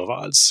and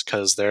Govads,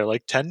 because they're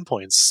like 10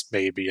 points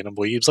maybe, and a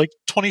Moyib's like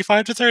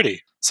 25 to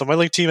 30. So my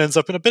link team ends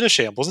up in a bit of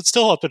shambles. It's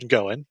still up and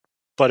going,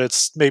 but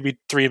it's maybe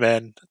 3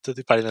 men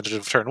by the end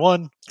of turn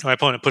 1. My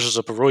opponent pushes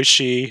up a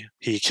Roishi.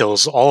 He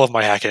kills all of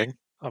my hacking.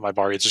 My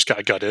Bari just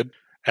got gutted.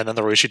 And then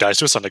the Roishi dies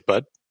to a Sonic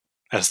Bud,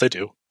 as they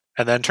do.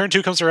 And then turn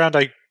 2 comes around.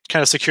 I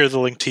kind of secure the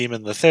link team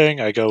in the thing.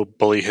 I go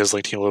bully his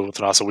link team a little with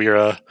an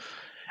Asawira.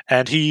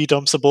 And he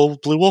dumps a Blue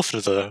Wolf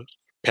into the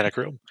Panic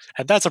Room.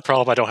 And that's a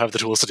problem I don't have the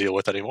tools to deal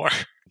with anymore.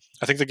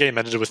 I think the game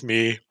ended with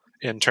me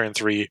in turn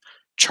 3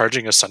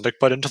 charging a Sundic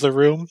Bud into the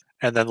room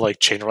and then like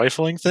chain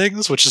rifling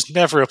things, which is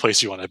never a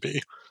place you want to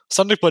be.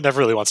 Sundic Bud never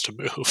really wants to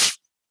move.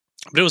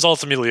 But it was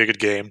ultimately a good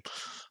game.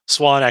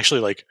 Swan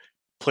actually like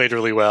played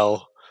really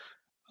well.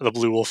 The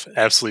Blue Wolf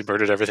absolutely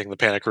murdered everything in the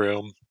Panic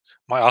Room.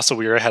 My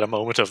Asawira had a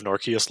moment of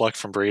Norkius luck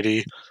from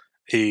Brady.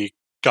 He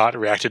got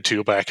reacted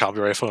to by a combi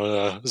rifle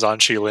and a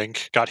Zanshi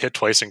link, got hit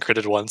twice and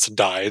critted once and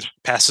died.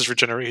 Passed his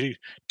regeneration.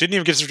 Didn't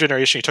even get his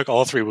regeneration. He took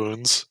all 3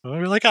 wounds. And we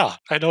were like, I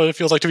know what it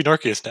feels like to be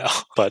Norkius now.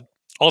 But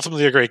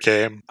ultimately a great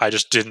game. I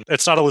just didn't.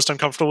 It's not a list I'm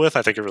comfortable with.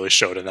 I think it really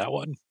showed in that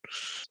one.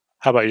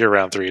 How about your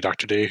round 3,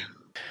 Dr. D?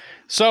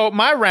 So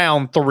my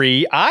round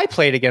 3, I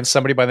played against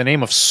somebody by the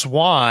name of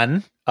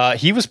Swan.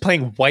 He was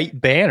playing White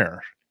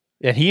Banner,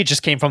 and he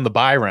just came from the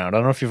buy round. I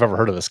don't know if you've ever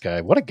heard of this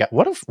guy. What a guy!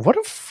 What a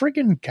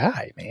friggin'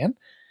 guy, man!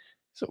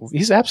 So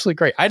he's absolutely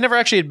great. I never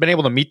actually been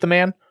able to meet the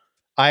man.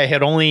 I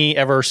had only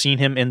ever seen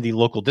him in the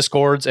local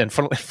discords, and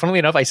funnily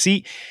enough, I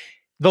see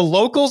the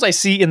locals I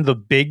see in the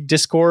big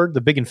Discord, the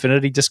big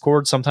Infinity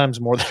Discord, sometimes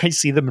more than I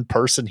see them in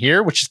person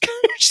here, which is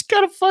just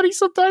kind of funny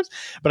sometimes.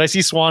 But I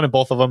see Swan in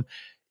both of them.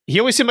 He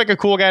always seemed like a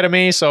cool guy to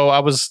me, so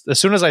as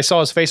soon as I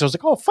saw his face, I was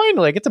like, oh,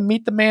 finally, I get to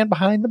meet the man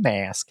behind the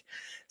mask.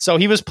 So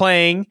he was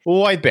playing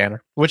White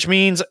Banner, which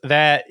means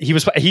that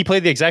he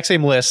played the exact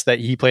same list that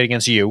he played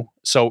against you.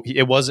 So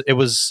it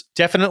was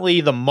definitely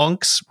the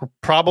monks were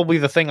probably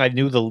the thing I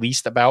knew the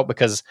least about,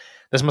 because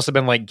this must have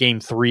been like game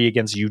 3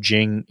 against Yu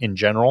Jing in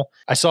general.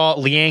 I saw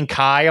Liang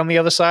Kai on the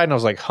other side, and I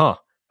was like,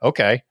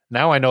 okay.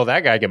 Now I know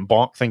that guy can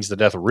bonk things to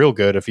death real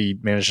good if he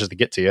manages to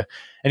get to you.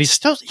 And he's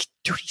so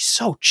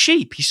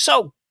cheap. He's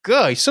so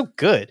good. He's so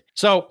good.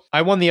 So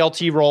I won the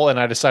LT roll, and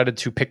I decided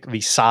to pick the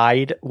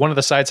side. One of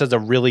the sides has a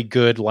really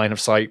good line of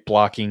sight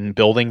blocking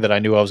building that I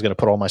knew I was going to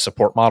put all my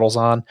support models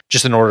on,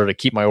 just in order to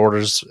keep my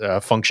orders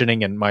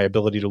functioning and my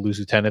ability to lose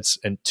lieutenants.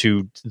 And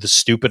to the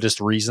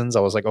stupidest reasons, I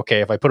was like, okay,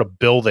 if I put a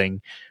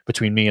building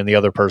between me and the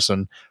other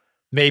person,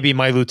 maybe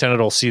my lieutenant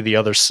will see the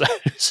other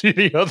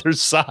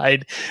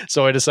side.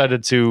 So I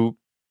decided to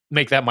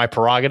make that my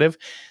prerogative.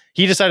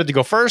 He decided to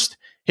go first.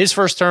 His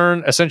first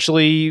turn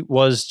essentially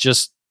was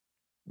just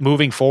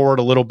moving forward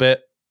a little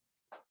bit.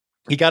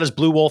 He got his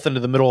Blue Wolf into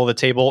the middle of the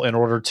table in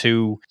order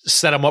to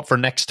set him up for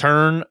next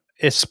turn.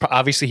 It's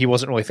obviously he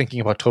wasn't really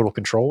thinking about total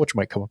control, which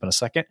might come up in a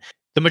second.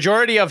 The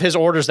majority of his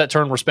orders that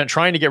turn were spent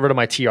trying to get rid of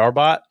my TR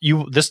bot.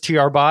 This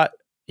TR bot,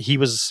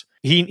 his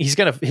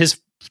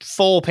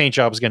full paint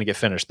job is going to get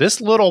finished. This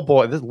little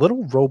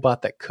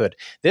robot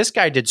this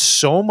guy did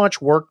so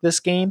much work this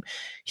game.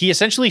 He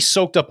essentially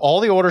soaked up all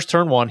the orders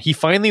turn 1. He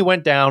finally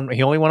went down.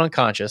 He only went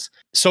unconscious,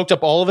 soaked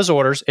up all of his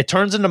orders. It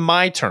turns into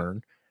my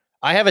turn.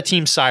 I have a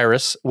Team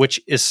Cyrus, which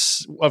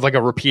is like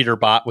a repeater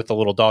bot with the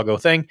little doggo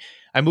thing.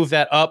 I moved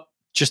that up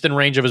just in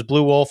range of his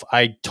Blue Wolf.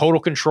 I total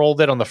controlled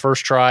it on the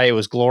first try. It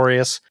was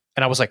glorious.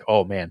 And I was like,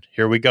 oh man,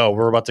 here we go.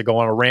 We're about to go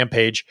on a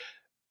rampage.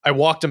 I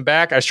walked him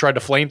back. I tried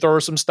to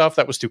flamethrower some stuff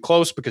that was too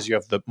close, because you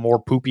have the more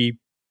poopy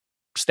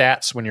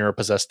stats when you're a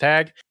possessed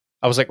tag.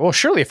 I was like, well,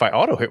 surely if I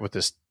auto hit with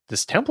this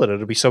template,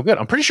 it'll be so good.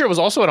 I'm pretty sure it was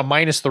also at a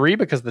 -3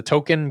 because the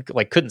token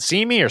like couldn't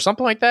see me or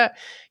something like that.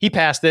 He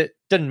passed it.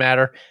 Didn't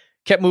matter.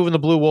 Kept moving the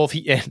Blue Wolf.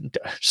 And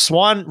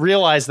Swan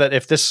realized that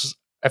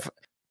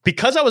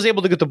because I was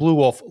able to get the Blue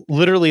Wolf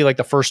literally like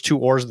the first 2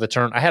 orders of the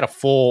turn, I had a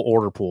full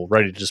order pool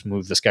ready to just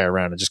move this guy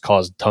around and just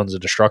cause tons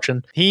of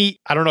destruction. I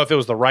don't know if it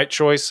was the right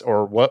choice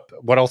or what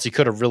else he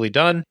could have really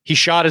done. He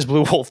shot his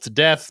Blue Wolf to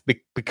death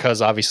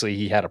because obviously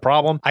he had a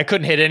problem. I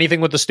couldn't hit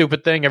anything with the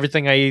stupid thing.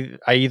 Everything I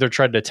either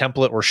tried to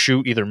template or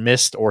shoot either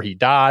missed or he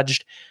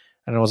dodged.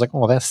 And I was like,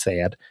 oh, that's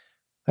sad.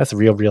 That's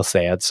real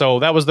sad. So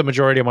that was the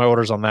majority of my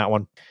orders on that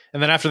one.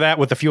 And then after that,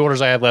 with the few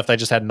orders I had left, I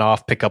just had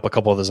Knopf pick up a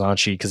couple of the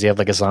Zanchi because he had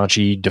like a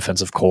Zanchi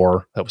defensive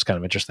core. That was kind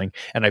of interesting.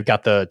 And I've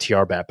got the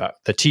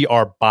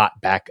TR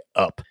bot back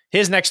up.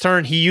 His next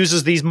turn, he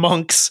uses these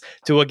monks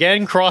to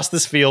again cross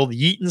this field,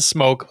 yeet and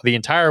smoke the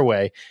entire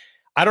way.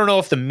 I don't know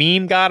if the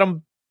meme got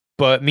him,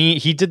 but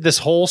he did this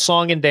whole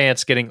song and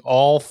dance, getting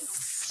all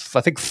I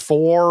think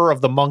 4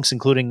 of the monks,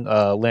 including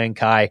Lan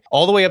Kai,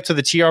 all the way up to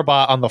the TR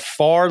bot on the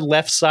far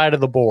left side of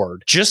the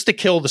board, just to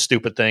kill the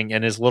stupid thing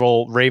and his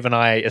little Raven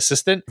Eye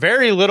assistant.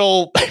 Very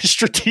little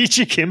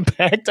strategic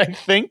impact, I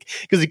think,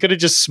 because he could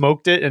have just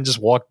smoked it and just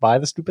walked by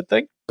the stupid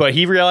thing. But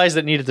he realized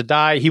it needed to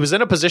die. He was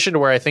in a position to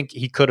where I think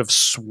he could have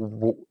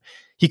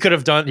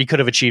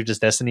achieved his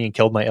destiny and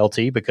killed my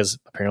LT, because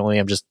apparently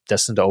I'm just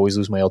destined to always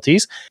lose my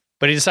LTs.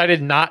 But he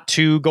decided not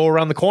to go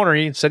around the corner.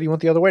 He said he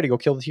went the other way to go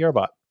kill the TR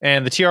bot.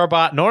 And the TR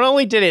bot, not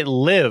only did it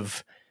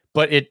live,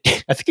 but I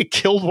think it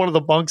killed one of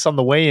the monks on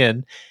the way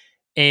in.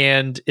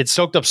 And it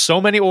soaked up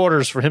so many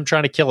orders for him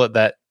trying to kill it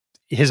that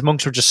his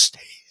monks were just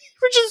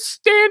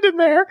standing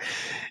there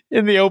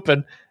in the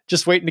open,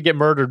 just waiting to get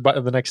murdered by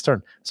the next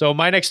turn. So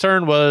my next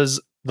turn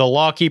was the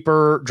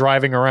Lawkeeper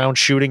driving around,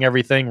 shooting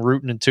everything,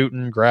 rooting and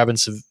tooting, grabbing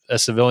a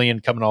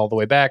civilian, coming all the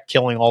way back,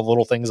 killing all the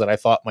little things that I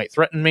thought might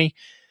threaten me.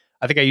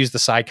 I think I used the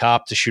Psy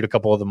Cop to shoot a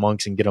couple of the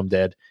monks and get them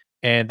dead.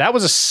 And that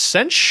was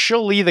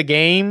essentially the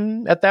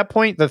game at that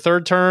point. The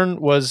third turn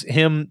was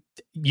him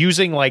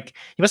using he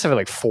must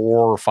have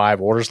 4 or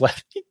 5 orders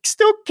left. He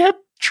still kept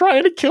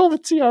trying to kill the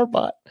TR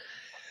bot.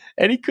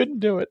 And he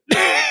couldn't do it. He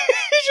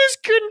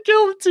just couldn't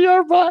kill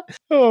the TR bot.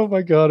 Oh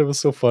my God, it was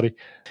so funny.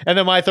 And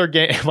then my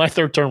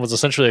third turn was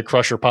essentially a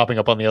Crusher popping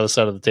up on the other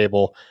side of the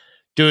table,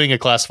 doing a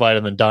classified,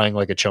 and then dying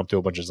like a chump to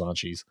a bunch of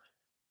Zanchis.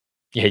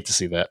 You hate to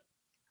see that.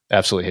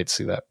 Absolutely hate to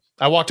see that.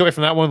 I walked away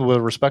from that one with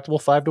a respectable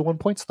 5-1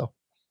 points, though.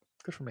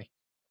 Good for me.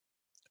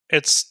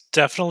 It's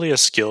definitely a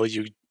skill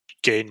you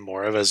gain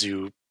more of as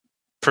you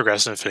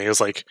progress in Infinity. It's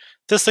like,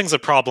 this thing's a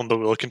problem, but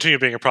will continue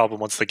being a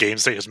problem once the game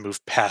state has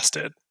moved past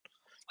it.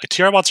 Like,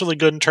 TR bot's really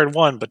good in turn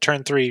 1, but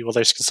turn 3, well,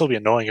 they can still be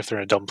annoying if they're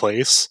in a dumb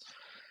place.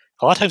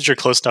 A lot of times you're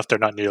close enough, they're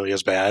not nearly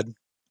as bad. And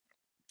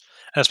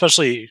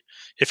especially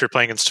if you're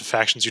playing against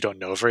factions you don't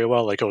know very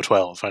well, like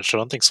O12. I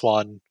don't think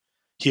Swan,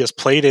 he has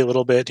played a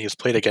little bit, he has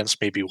played against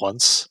maybe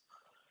once,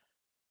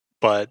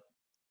 but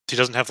he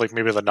doesn't have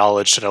maybe the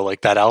knowledge to know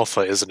that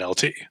alpha is an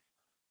LT.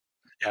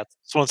 Yeah,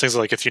 it's one of the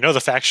things if you know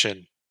the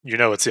faction, you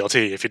know it's the LT.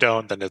 If you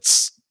don't, then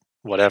it's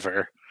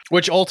whatever.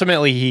 Which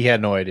ultimately he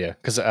had no idea,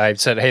 because I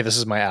said, hey, this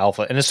is my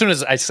alpha. And as soon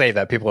as I say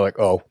that, people are like,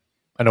 oh,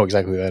 I know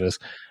exactly who that is.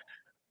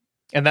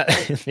 And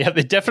that, yeah,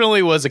 it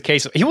definitely was a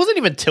case of, he wasn't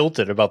even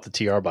tilted about the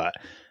TR bot.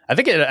 I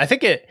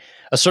think at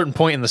a certain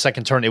point in the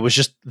second turn, it was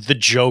just the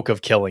joke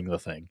of killing the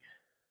thing.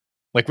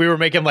 We were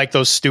making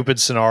those stupid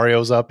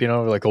scenarios up,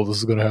 oh, this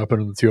is going to happen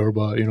in the TR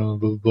bot, blah,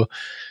 blah, blah.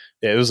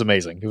 Yeah, it was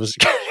amazing. It was,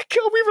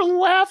 we were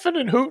laughing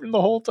and hooting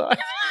the whole time.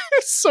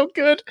 It's so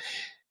good.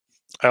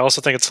 I also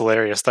think it's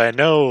hilarious that I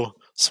know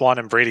Swan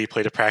and Brady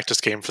played a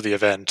practice game for the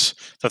event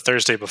the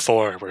Thursday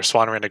before, where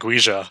Swan ran a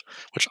Guija,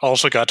 which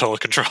also got total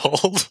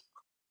controlled.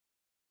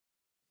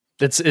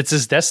 It's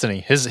his destiny.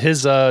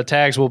 His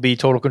tags will be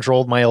total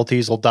controlled. My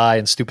LTs will die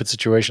in stupid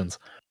situations.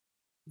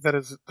 That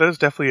is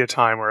definitely a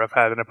time where I've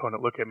had an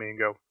opponent look at me and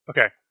go,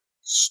 okay,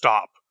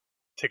 stop.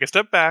 Take a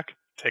step back.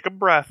 Take a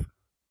breath.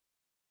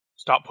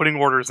 Stop putting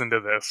orders into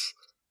this.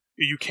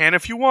 You can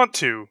if you want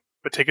to,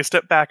 but take a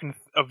step back and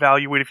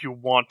evaluate if you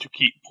want to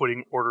keep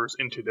putting orders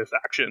into this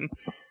action.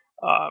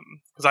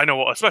 Because I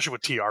know, especially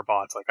with TR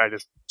bots, I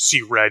just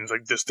see red and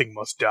it's this thing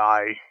must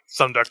die.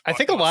 I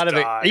think a lot of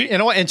it,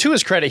 and to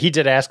his credit, he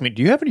did ask me,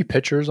 do you have any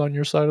pictures on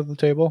your side of the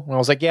table? And I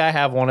was like, yeah, I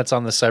have one. It's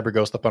on the Cyber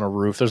Ghost up on a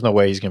roof. There's no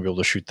way he's going to be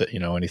able to shoot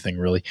anything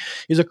really.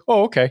 He's like,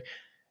 oh, okay.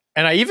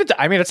 And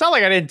it's not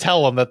like I didn't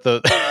tell him that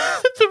the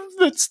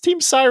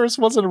Team Cyrus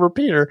wasn't a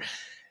repeater.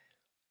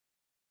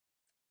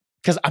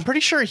 Because I'm pretty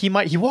sure he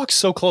walked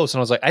so close, and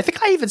I was like, I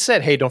think I even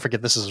said, hey, don't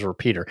forget this is a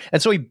repeater.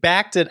 And so he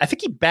backed it. I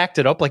think he backed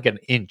it up an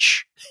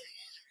inch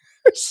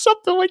or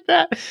something like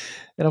that.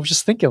 And I was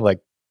just thinking,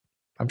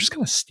 I'm just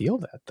going to steal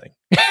that thing.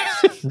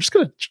 I'm just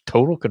going to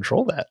total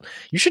control that.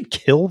 You should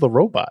kill the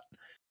robot.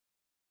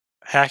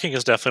 Hacking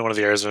is definitely one of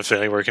the areas of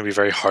Infinity where it can be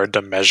very hard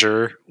to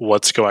measure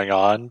what's going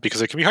on,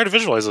 because it can be hard to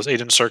visualize those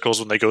 8-inch circles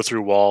when they go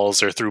through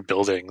walls or through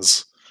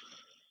buildings.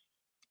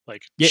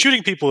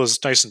 Shooting people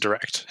is nice and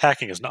direct.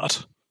 Hacking is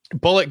not.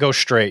 Bullet goes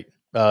straight.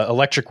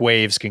 Electric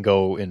waves can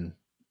go in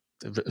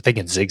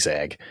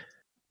zigzag.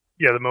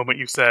 Yeah, the moment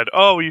you said,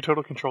 oh, you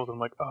total controlled, I'm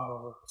like,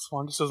 oh,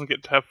 Swan just doesn't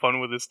get to have fun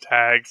with his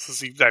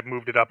tags. I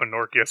moved it up, and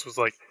Norkius was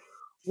like,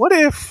 what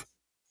if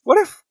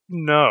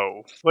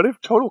no? What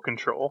if total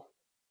control?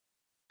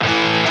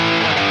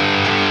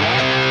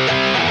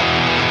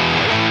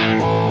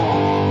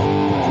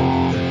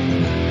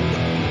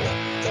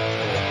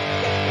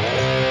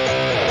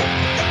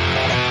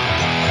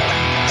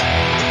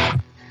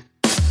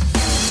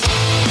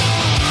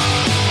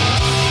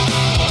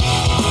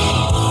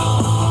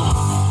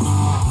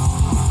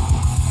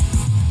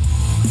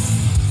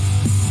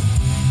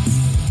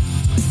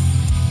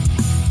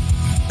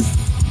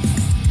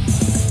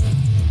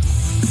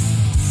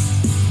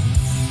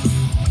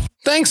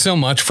 Thanks so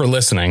much for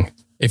listening.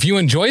 If you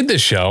enjoyed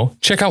this show,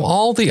 check out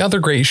all the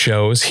other great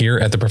shows here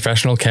at the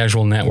Professional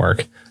Casual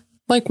Network.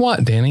 Like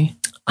what, Danny?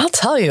 I'll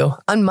tell you.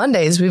 On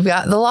Mondays, we've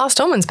got the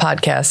Lost Omens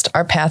podcast,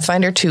 our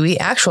Pathfinder 2e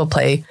actual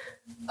play,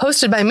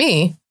 hosted by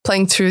me,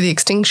 playing through the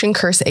Extinction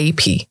Curse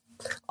AP.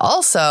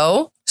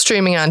 Also,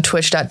 streaming on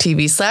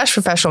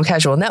twitch.tv/Professional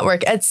Casual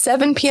Network at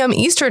 7 p.m.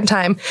 Eastern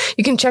Time,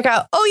 you can check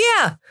out,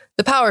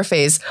 the Power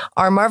Phase,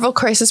 our Marvel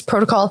Crisis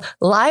Protocol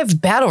live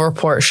battle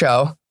report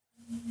show.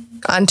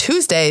 On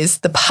Tuesdays,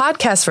 the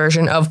podcast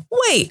version of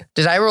Wait,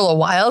 Did I Roll a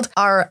Wild?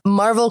 Our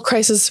Marvel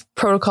Crisis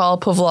Protocol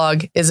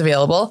vlog is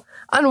available.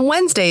 On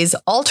Wednesdays,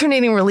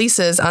 alternating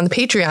releases on the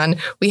Patreon,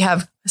 we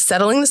have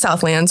Settling the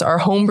Southlands, our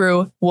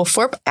homebrew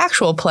Wolfthorpe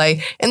actual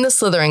play, and The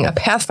Slithering, a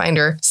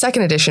Pathfinder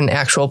 2nd edition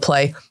actual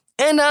play.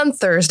 And on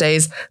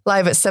Thursdays,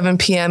 live at 7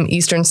 p.m.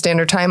 Eastern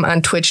Standard Time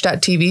on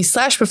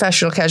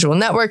twitch.tv/Professional Casual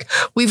Network,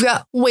 we've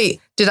got Wait,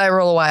 Did I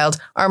Roll a Wild?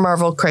 Our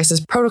Marvel Crisis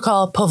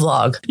Protocol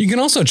vlog. You can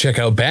also check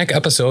out back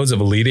episodes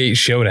of Elite 8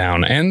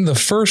 Showdown and the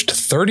first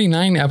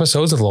 39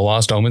 episodes of the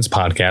Lost Omens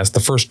podcast, the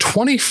first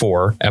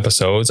 24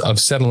 episodes of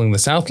Settling the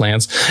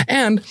Southlands,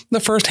 and the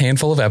first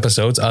handful of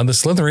episodes of The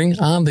Slithering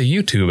on the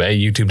YouTube at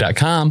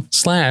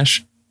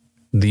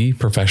youtube.com/The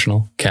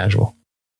Professional Casual.